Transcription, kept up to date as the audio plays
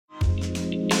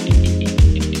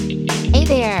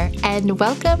and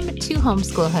welcome to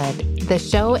Homeschoolhood, the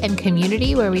show and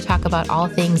community where we talk about all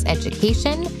things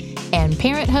education and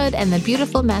parenthood and the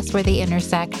beautiful mess where they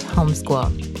intersect, homeschool.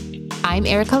 I'm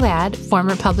Erica Ladd,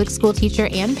 former public school teacher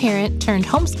and parent turned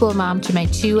homeschool mom to my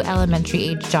 2 elementary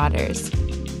age daughters.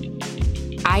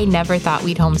 I never thought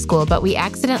we'd homeschool, but we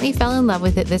accidentally fell in love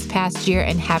with it this past year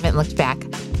and haven't looked back.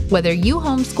 Whether you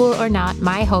homeschool or not,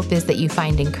 my hope is that you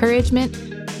find encouragement,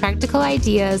 practical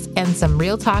ideas, and some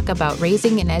real talk about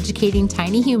raising and educating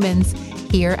tiny humans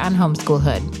here on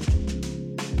Homeschoolhood.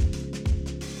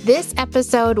 This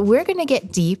episode, we're going to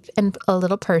get deep and a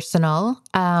little personal.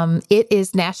 It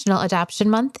is National Adoption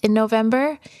Month in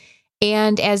November.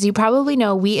 And as you probably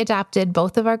know, we adopted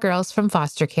both of our girls from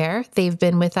foster care. They've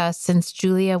been with us since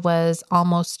Julia was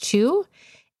almost 2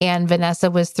 and Vanessa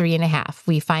was 3.5.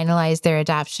 We finalized their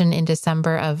adoption in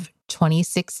December of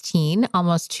 2016,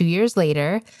 almost 2 years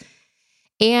later.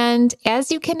 And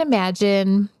as you can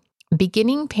imagine,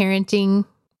 beginning parenting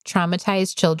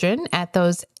traumatized children at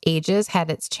those ages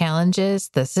had its challenges.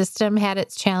 The system had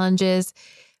its challenges.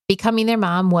 Becoming their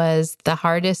mom was the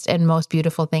hardest and most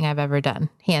beautiful thing I've ever done,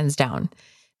 hands down.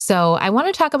 So I want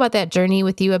to talk about that journey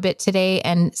with you a bit today,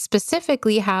 and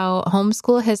specifically how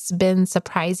homeschool has been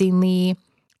surprisingly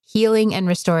healing and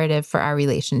restorative for our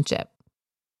relationship.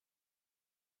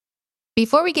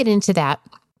 Before we get into that,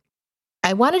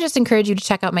 I want to just encourage you to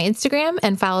check out my Instagram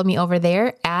and follow me over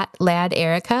there at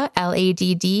LaddErica,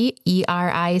 LaddErica.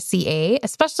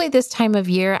 Especially this time of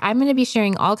year, I'm going to be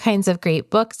sharing all kinds of great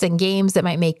books and games that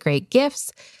might make great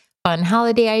gifts, fun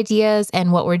holiday ideas,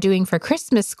 and what we're doing for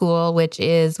Christmas school, which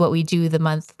is what we do the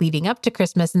month leading up to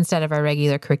Christmas instead of our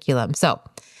regular curriculum. So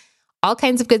all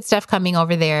kinds of good stuff coming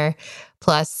over there,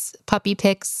 plus puppy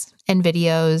pics and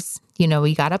videos. You know,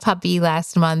 we got a puppy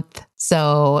last month,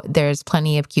 so there's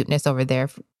plenty of cuteness over there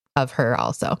of her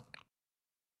also.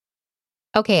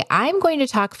 Okay, I'm going to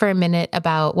talk for a minute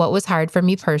about what was hard for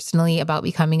me personally about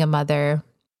becoming a mother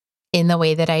in the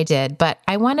way that I did. But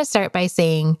I want to start by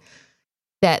saying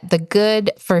that the good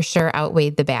for sure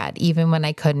outweighed the bad, even when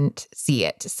I couldn't see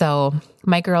it. So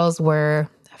my girls were,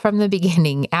 from the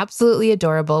beginning, absolutely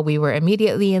adorable. We were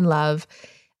immediately in love.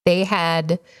 They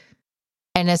had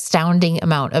an astounding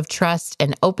amount of trust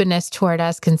and openness toward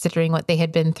us, considering what they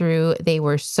had been through. They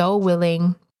were so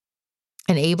willing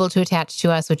and able to attach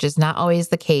to us, which is not always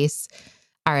the case.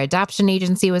 Our adoption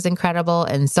agency was incredible,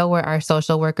 and so were our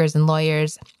social workers and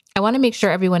lawyers. I want to make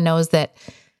sure everyone knows that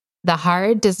the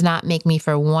hard does not make me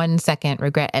for 1 second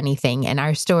regret anything, and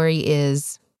our story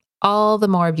is all the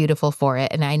more beautiful for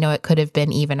it, and I know it could have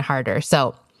been even harder.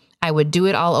 So I would do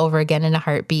it all over again in a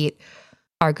heartbeat.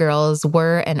 Our girls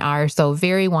were and are so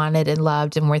very wanted and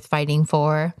loved and worth fighting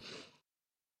for.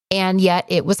 And yet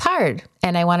it was hard.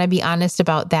 And I want to be honest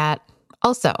about that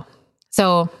also.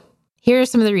 So here are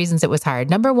some of the reasons it was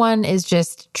hard. Number one is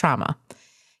just trauma.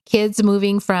 Kids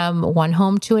moving from one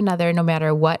home to another, no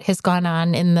matter what has gone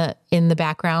on in the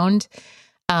background,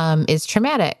 is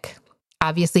traumatic.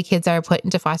 Obviously, kids are put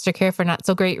into foster care for not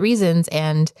so great reasons.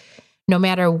 And no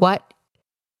matter what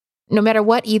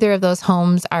either of those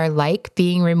homes are like,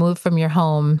 being removed from your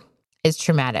home is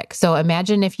traumatic. So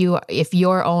imagine if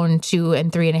your own 2 and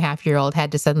 3.5-year-old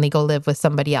had to suddenly go live with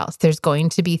somebody else. There's going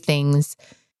to be things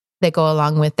that go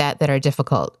along with that are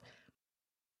difficult.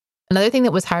 Another thing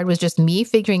that was hard was just me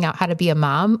figuring out how to be a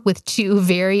mom with 2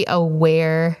 very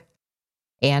aware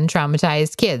and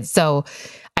traumatized kids. So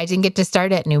I didn't get to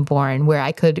start at newborn where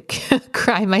I could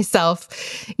cry myself,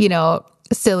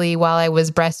 silly while I was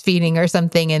breastfeeding or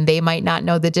something, and they might not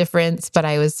know the difference, but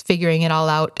I was figuring it all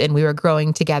out and we were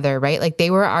growing together, right? Like they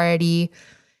were already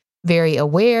very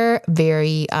aware,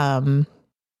 very came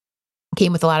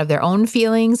with a lot of their own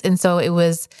feelings. And so it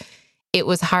was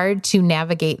hard to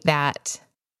navigate that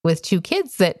with 2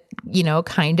 kids that,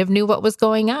 kind of knew what was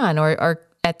going on or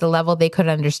at the level they could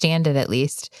understand it at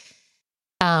least.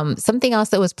 Something else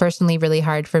that was personally really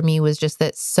hard for me was just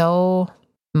that so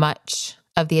much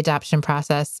of the adoption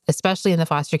process, especially in the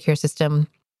foster care system,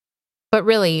 but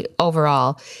really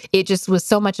overall, it just was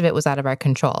so much of it was out of our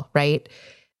control, right?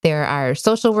 There are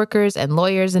social workers and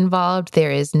lawyers involved.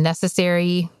 There is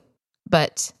necessary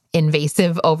but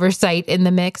invasive oversight in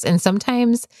the mix. And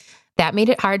sometimes that made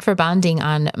it hard for bonding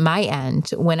on my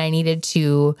end when I needed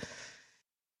to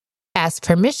ask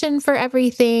permission for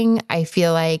everything. I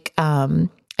feel like I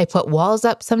put walls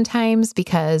up sometimes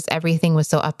because everything was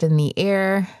so up in the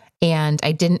air. And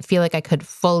I didn't feel like I could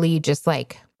fully just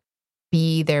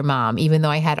be their mom, even though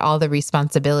I had all the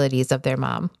responsibilities of their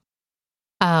mom.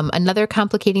 Another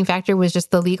complicating factor was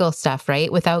just the legal stuff,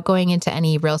 right? Without going into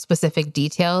any real specific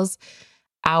details,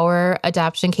 Our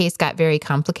adoption case got very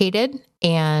complicated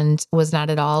and was not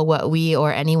at all what we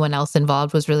or anyone else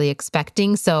involved was really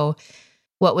expecting. So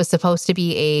what was supposed to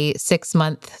be a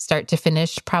 6-month start to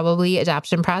finish, probably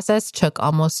adoption process took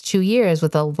almost 2 years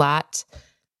with a lot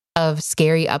of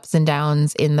scary ups and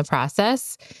downs in the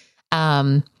process.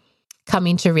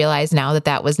 Coming to realize now that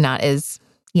that was not as,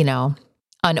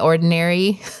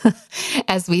 unordinary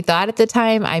as we thought at the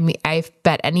time. I mean, I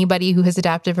bet anybody who has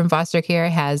adopted from foster care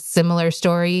has similar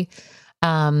story.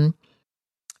 But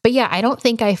yeah, I don't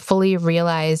think I fully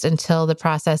realized until the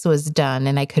process was done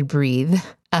and I could breathe,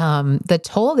 the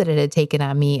toll that it had taken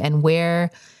on me and where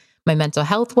my mental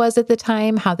health was at the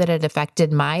time, how that had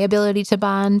affected my ability to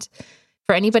bond.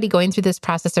 For anybody going through this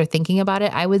process or thinking about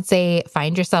it, I would say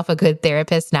find yourself a good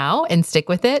therapist now and stick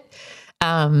with it.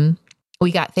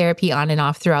 We got therapy on and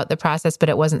off throughout the process, but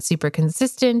it wasn't super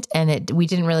consistent and we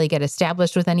didn't really get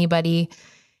established with anybody.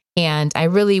 And I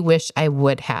really wish I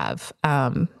would have.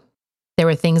 There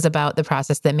were things about the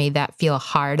process that made that feel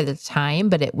hard at the time,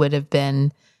 but it would have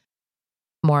been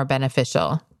more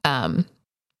beneficial.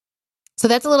 So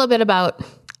that's a little bit about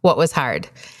what was hard.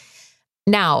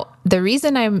 Now, the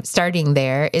reason I'm starting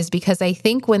there is because I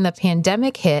think when the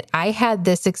pandemic hit, I had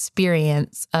this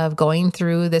experience of going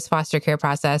through this foster care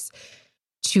process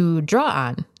to draw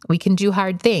on. We can do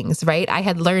hard things, right? I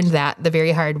had learned that the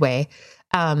very hard way.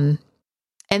 And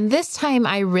this time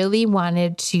I really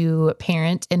wanted to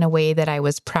parent in a way that I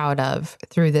was proud of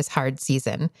through this hard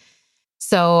season.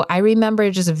 So I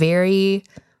remember just very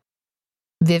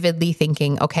vividly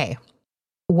thinking, okay,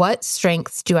 what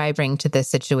strengths do I bring to this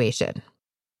situation?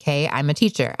 Okay, I'm a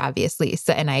teacher, obviously.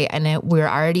 So, we're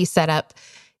already set up,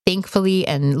 thankfully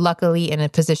and luckily, in a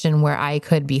position where I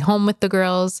could be home with the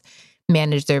girls,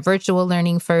 manage their virtual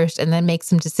learning first, and then make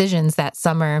some decisions that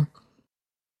summer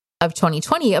of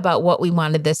 2020 about what we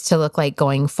wanted this to look like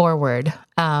going forward.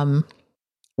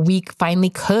 We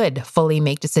finally could fully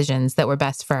make decisions that were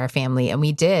best for our family, and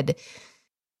we did.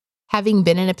 Having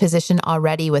been in a position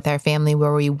already with our family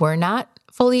where we were not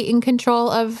fully in control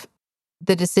of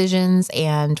the decisions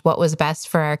and what was best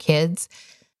for our kids,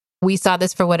 we saw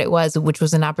this for what it was, which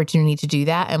was an opportunity to do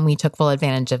that, and we took full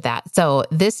advantage of that. So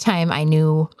this time I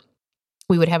knew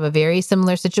we would have a very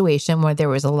similar situation where there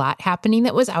was a lot happening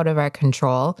that was out of our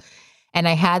control. And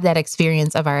I had that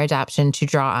experience of our adoption to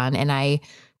draw on, and I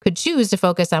could choose to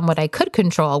focus on what I could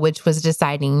control, which was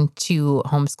deciding to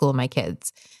homeschool my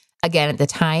kids. Again, at the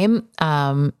time,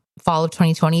 fall of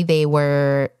 2020, they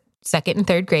were 2nd and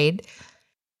 3rd grade,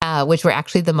 which were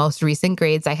actually the most recent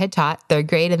grades I had taught, 3rd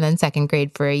grade and then 2nd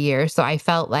grade for a year. So I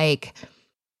felt like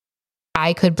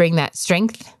I could bring that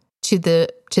strength to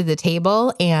the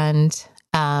table and,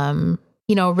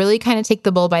 really kind of take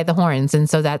the bull by the horns. And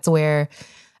so that's where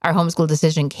our homeschool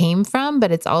decision came from.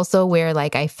 But it's also where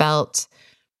I felt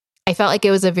like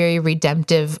it was a very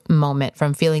redemptive moment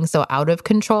from feeling so out of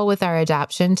control with our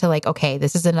adoption to okay,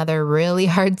 this is another really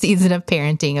hard season of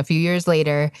parenting a few years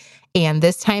later. And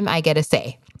this time I get a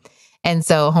say. And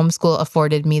so homeschool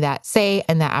afforded me that say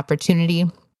and that opportunity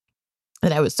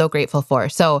that I was so grateful for.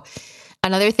 So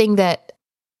another thing that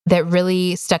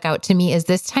really stuck out to me is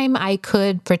this time I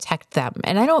could protect them.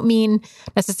 And I don't mean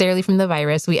necessarily from the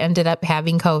virus. We ended up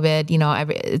having COVID,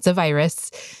 it's a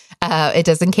virus. It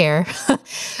doesn't care.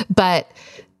 But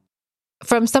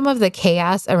from some of the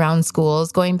chaos around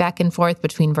schools, going back and forth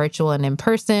between virtual and in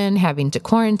person, having to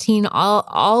quarantine,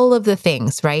 all of the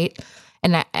things, right?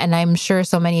 And I'm sure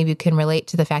so many of you can relate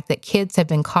to the fact that kids have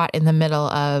been caught in the middle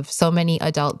of so many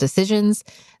adult decisions,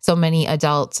 so many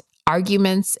adult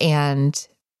arguments and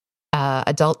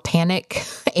adult panic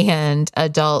and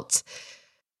adult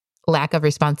lack of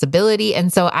responsibility.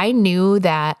 And so I knew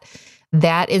that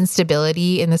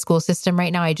instability in the school system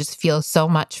right now, I just feel so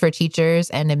much for teachers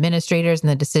and administrators and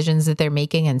the decisions that they're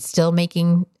making and still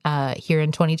making here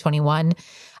in 2021.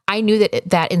 I knew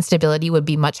that instability would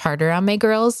be much harder on my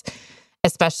girls,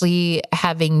 especially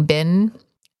having been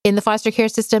in the foster care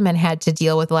system and had to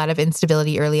deal with a lot of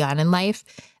instability early on in life,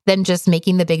 than just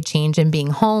making the big change and being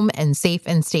home and safe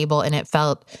and stable. And it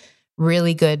felt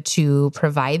really good to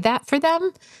provide that for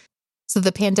them. So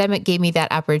the pandemic gave me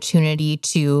that opportunity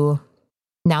to,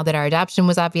 now that our adoption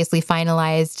was obviously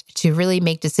finalized, to really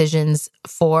make decisions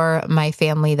for my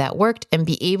family that worked and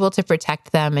be able to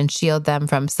protect them and shield them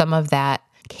from some of that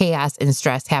chaos and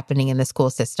stress happening in the school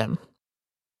system.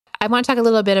 I want to talk a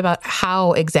little bit about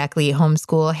how exactly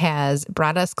homeschool has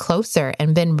brought us closer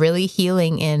and been really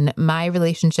healing in my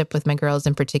relationship with my girls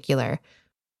in particular.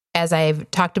 As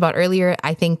I've talked about earlier,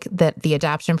 I think that the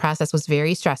adoption process was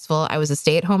very stressful. I was a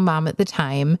stay-at-home mom at the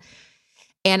time,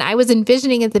 and I was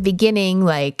envisioning at the beginning,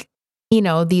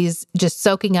 these just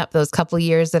soaking up those couple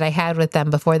years that I had with them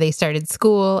before they started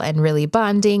school and really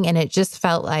bonding. And it just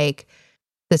felt like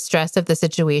the stress of the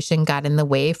situation got in the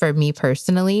way for me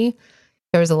personally.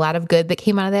 There was a lot of good that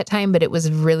came out of that time, but it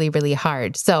was really, really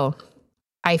hard. So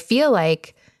I feel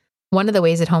like one of the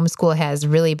ways that homeschool has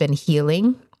really been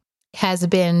healing has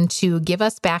been to give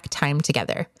us back time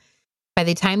together. By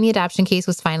the time the adoption case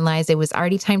was finalized, it was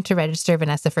already time to register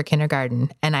Vanessa for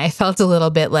kindergarten. And I felt a little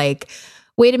bit like,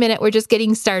 wait a minute, we're just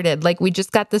getting started. Like, we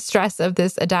just got the stress of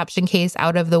this adoption case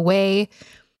out of the way.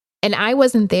 And I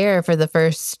wasn't there for the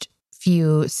first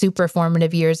few super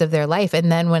formative years of their life.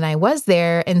 And then when I was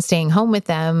there and staying home with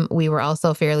them, we were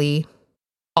also fairly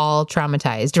all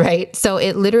traumatized, right? So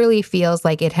it literally feels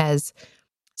like it has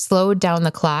slowed down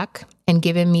the clock and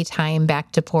given me time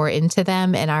back to pour into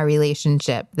them and our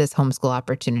relationship, this homeschool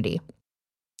opportunity.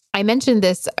 I mentioned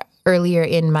this earlier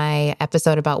in my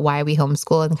episode about why we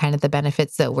homeschool and kind of the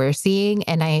benefits that we're seeing.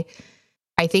 And I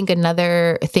think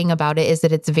another thing about it is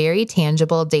that it's a very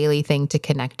tangible daily thing to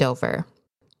connect over.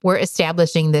 We're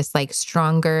establishing this like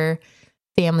stronger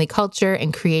family culture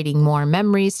and creating more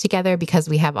memories together because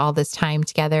we have all this time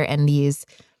together and these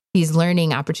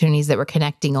learning opportunities that we're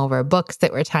connecting over, books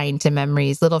that we're tying to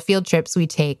memories, little field trips we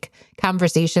take,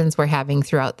 conversations we're having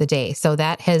throughout the day. So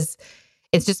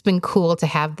it's just been cool to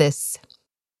have this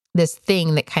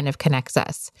thing that kind of connects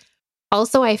us.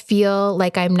 Also, I feel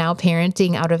like I'm now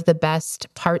parenting out of the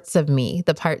best parts of me,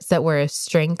 the parts that were a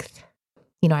strength.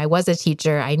 I was a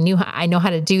teacher. I know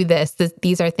how to do this.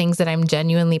 These are things that I'm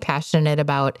genuinely passionate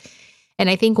about.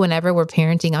 And I think whenever we're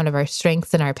parenting out of our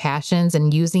strengths and our passions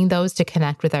and using those to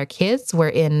connect with our kids, we're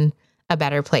in a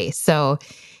better place. So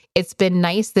it's been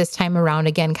nice this time around,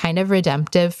 again, kind of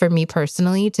redemptive for me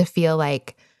personally to feel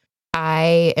like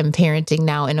I am parenting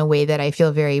now in a way that I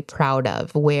feel very proud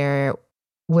of,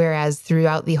 whereas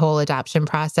throughout the whole adoption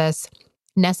process,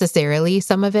 necessarily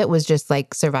some of it was just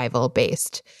like survival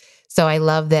based. So I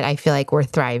love that I feel like we're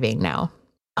thriving now.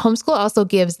 Homeschool also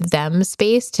gives them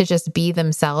space to just be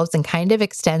themselves and kind of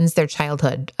extends their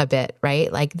childhood a bit,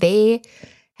 right? Like they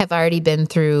have already been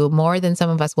through more than some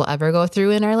of us will ever go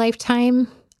through in our lifetime,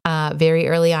 very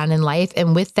early on in life.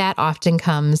 And with that often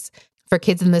comes, for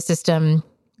kids in the system,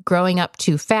 growing up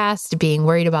too fast, being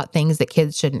worried about things that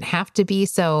kids shouldn't have to be.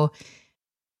 So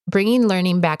bringing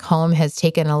learning back home has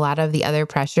taken a lot of the other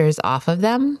pressures off of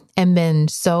them and been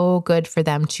so good for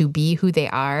them to be who they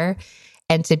are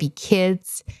and to be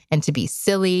kids and to be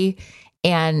silly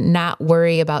and not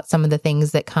worry about some of the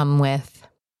things that come with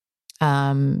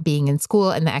being in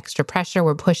school and the extra pressure.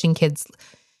 We're pushing kids.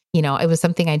 It was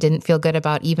something I didn't feel good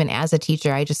about even as a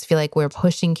teacher. I just feel like we're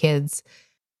pushing kids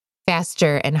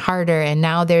faster and harder. And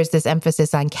now there's this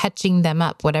emphasis on catching them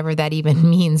up, whatever that even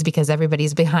means, because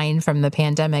everybody's behind from the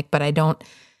pandemic. But I don't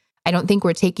think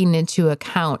we're taking into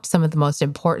account some of the most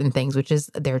important things, which is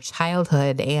their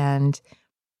childhood and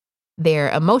their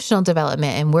emotional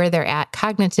development and where they're at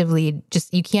cognitively.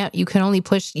 Just you can't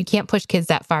push kids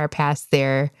that far past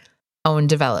their own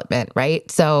development, right?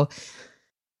 So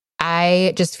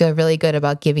I just feel really good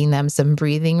about giving them some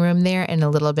breathing room there and a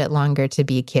little bit longer to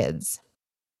be kids.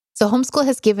 So homeschool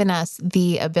has given us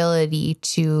the ability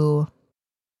to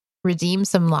redeem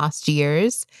some lost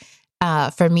years,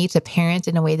 for me to parent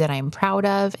in a way that I'm proud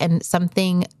of, and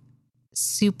something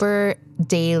super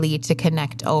daily to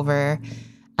connect over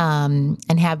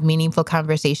and have meaningful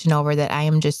conversation over that I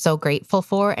am just so grateful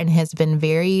for and has been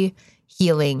very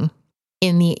healing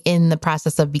in the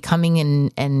process of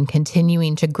becoming and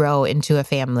continuing to grow into a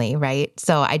family, right?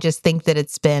 So I just think that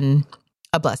it's been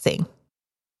a blessing.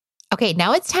 Okay,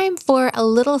 now it's time for a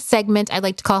little segment I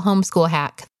like to call Homeschool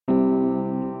Hack.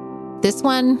 This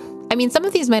one, some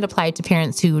of these might apply to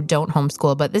parents who don't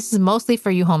homeschool, but this is mostly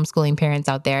for you homeschooling parents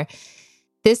out there.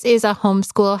 This is a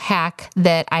homeschool hack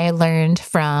that I learned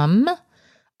from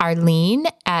Arlene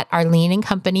at Arlene and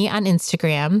Company on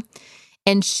Instagram.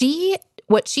 And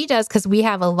what she does, because we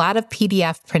have a lot of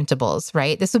PDF printables,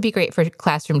 right? This would be great for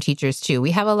classroom teachers too.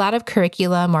 We have a lot of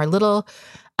curriculum or little,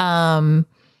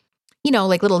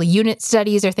 like little unit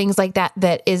studies or things like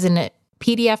that is in a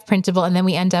PDF printable. And then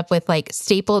we end up with like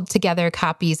stapled together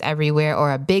copies everywhere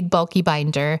or a big bulky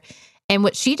binder. And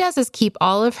what she does is keep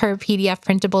all of her PDF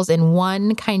printables in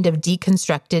one kind of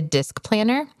deconstructed disc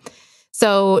planner.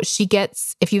 So she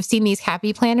gets, if you've seen these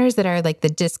happy planners that are like the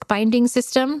disc binding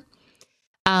system,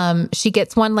 she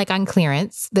gets one like on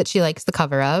clearance that she likes the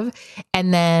cover of.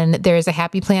 And then there's a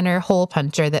happy planner hole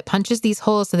puncher that punches these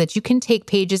holes so that you can take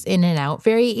pages in and out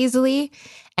very easily.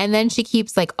 And then she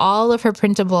keeps like all of her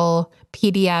printable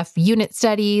PDF unit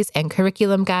studies and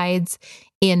curriculum guides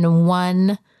in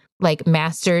one like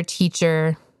master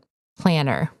teacher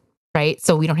planner. right?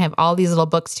 So we don't have all these little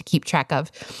books to keep track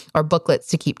of or booklets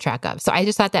to keep track of. So I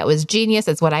just thought that was genius.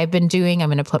 It's what I've been doing. I'm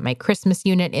going to put my Christmas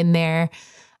unit in there.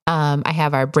 I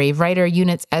have our Brave Writer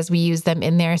units as we use them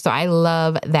in there. So I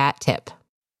love that tip.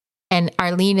 And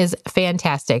Arlene is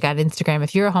fantastic on Instagram.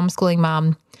 If you're a homeschooling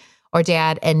mom or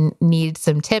dad and need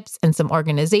some tips and some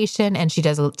organization, and she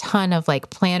does a ton of like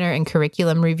planner and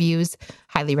curriculum reviews,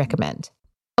 highly recommend.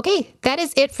 Okay, that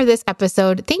is it for this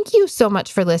episode. Thank you so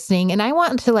much for listening. And I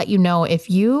want to let you know, if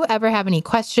you ever have any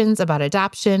questions about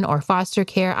adoption or foster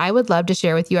care, I would love to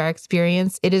share with you our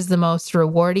experience. It is the most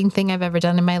rewarding thing I've ever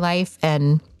done in my life.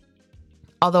 And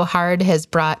although hard, has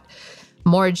brought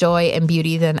more joy and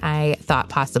beauty than I thought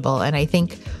possible. And I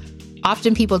think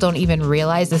often people don't even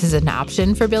realize this is an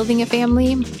option for building a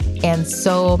family. And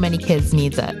so many kids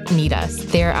need us.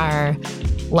 There are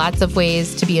lots of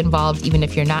ways to be involved, even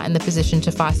if you're not in the position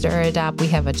to foster or adopt. We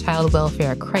have a child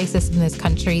welfare crisis in this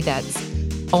country that's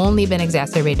only been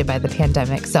exacerbated by the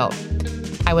pandemic. So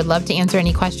I would love to answer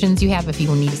any questions you have. If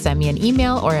you need to send me an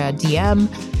email or a DM,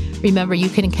 remember, you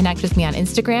can connect with me on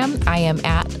Instagram. I am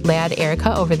at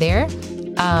LadErica over there.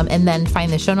 And then find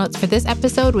the show notes for this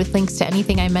episode with links to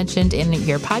anything I mentioned in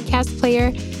your podcast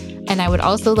player. And I would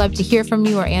also love to hear from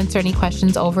you or answer any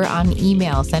questions over on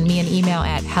email. Send me an email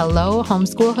at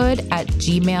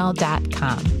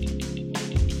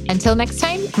hellohomeschoolhood@gmail.com. Until next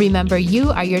time, remember,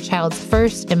 you are your child's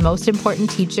first and most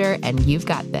important teacher, and you've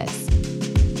got this.